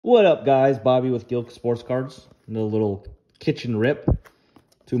What up, guys? Bobby with Gilk Sports Cards. A little kitchen rip.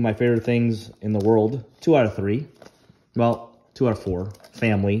 Two of my favorite things in the world. 2 out of 3. Well, 2 out of 4.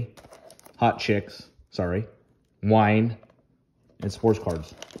 Family, hot chicks, wine, and sports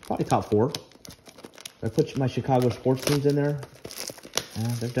cards. Probably top 4. If I put my Chicago sports teams in there,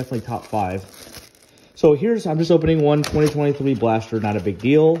 they're definitely top 5. So I'm just opening one 2023 blaster. Not a big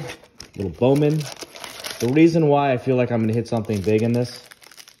deal. Little Bowman. The reason why I feel like I'm going to hit something big in this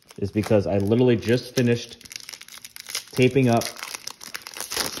is because I literally just finished taping up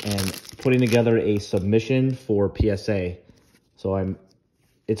and putting together a submission for PSA. So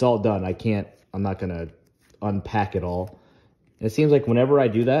it's all done. I'm not gonna unpack it all. And it seems like whenever I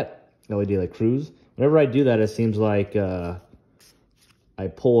do that, LED like Cruise, whenever I do that, it seems like I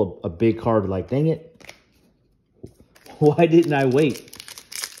pull a big card like, dang it, why didn't I wait?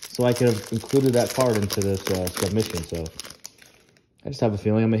 So I could have included that card into this submission. So I just have a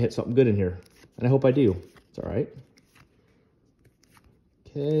feeling I'm going to hit something good in here. And I hope I do. It's all right.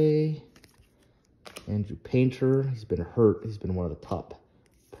 Okay. Andrew Painter. He's been hurt. He's been one of the top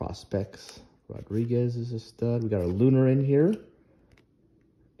prospects. Rodriguez is a stud. We got our Lunar in here.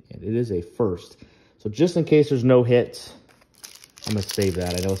 And it is a first. So just in case there's no hits, I'm going to save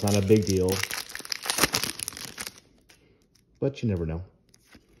that. I know it's not a big deal. But you never know.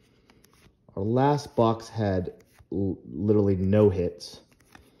 Our last box had literally no hits.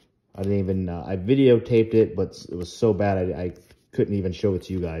 I didn't even, I videotaped it, but it was so bad I couldn't even show it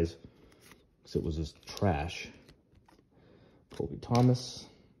to you guys because it was just trash. Colby Thomas.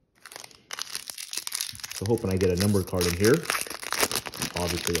 So hoping I get a numbered card in here.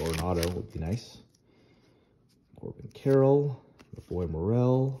 Obviously, or an auto would be nice. Corbin Carroll, the boy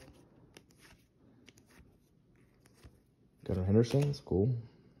Morrell. Gunnar Henderson, that's cool.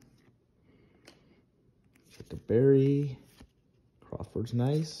 Barry, Crawford's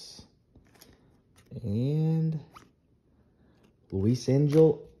nice, and Luis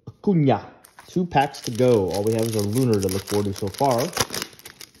Angel Acuna. 2 packs to go. All we have is our Lunar to look forward to so far.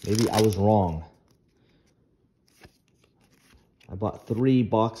 Maybe I was wrong. I bought 3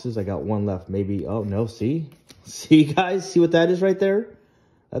 boxes. I got 1 left. Maybe, oh no, see guys, see what that is right there?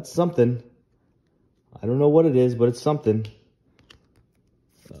 That's something. I don't know what it is, but it's something.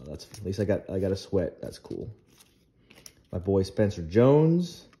 That's at least I got a sweat. That's cool. My boy Spencer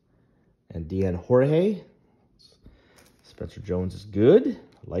Jones and Deanne Jorge. Spencer Jones is good.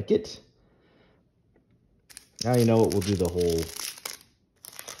 I like it. Now you know what, we'll do the whole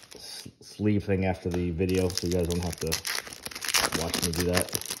sleeve thing after the video, so you guys don't have to watch me do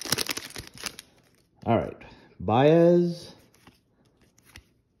that. All right, Baez,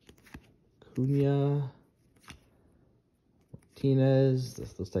 Cunha, Martinez.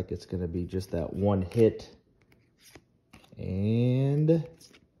 This looks like it's going to be just that 1 hit. And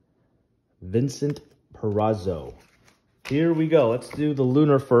Vincent Perazzo. Here we go. Let's do the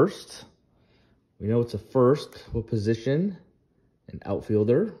Lunar first. We know it's a first. What position? An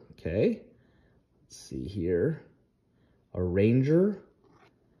outfielder. Okay. Let's see here. A Ranger.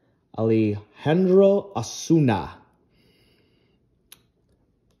 Alejandro Osuna.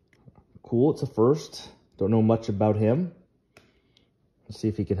 Cool. It's a first. Don't know much about him. Let's see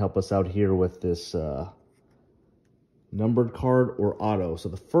if he can help us out here with this numbered card or auto. So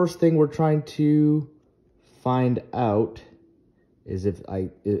the first thing we're trying to find out is if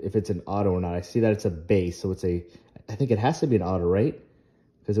it's an auto or not. I see that it's a base, so I think it has to be an auto, right?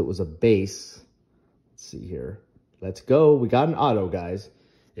 Because it was a base. Let's see here. Let's go. We got an auto, guys.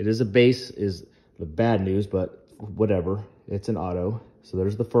 It is a base is the bad news, but whatever. It's an auto. So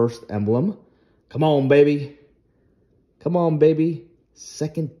there's the first emblem. Come on, baby. Come on, baby.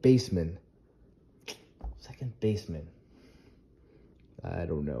 Second baseman. Second baseman. I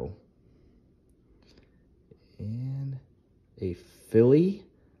don't know. And a Philly.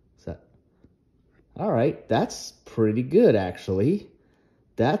 Is that? All right, that's pretty good, actually.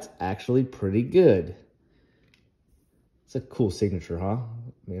 That's actually pretty good. It's a cool signature, huh? I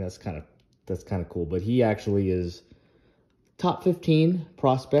mean, that's kind of cool. But he actually is top 15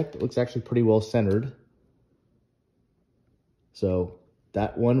 prospect. It looks actually pretty well centered. So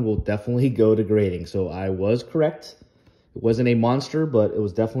that one will definitely go to grading. So I was correct. It wasn't a monster, but it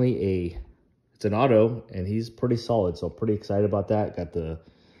was definitely it's an auto, and he's pretty solid. So I'm pretty excited about that. Got the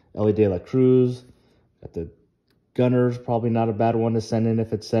LED de la Cruz. Got the Gunners, probably not a bad one to send in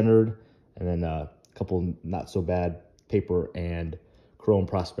if it's centered. And then a couple not so bad paper and chrome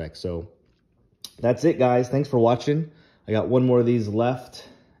prospects. So that's it, guys. Thanks for watching. I got 1 more of these left,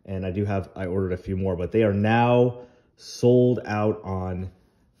 and I ordered a few more, but they are now sold out on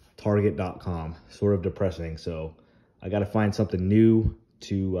Target.com. Sort of depressing. So I got to find something new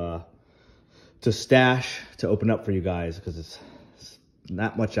to stash, to open up for you guys, because it's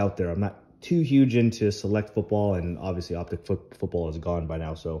not much out there. I'm not too huge into select football, and obviously optic football is gone by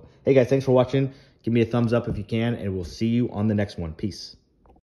now. So, hey guys, thanks for watching. Give me a thumbs up if you can, and we'll see you on the next one. Peace.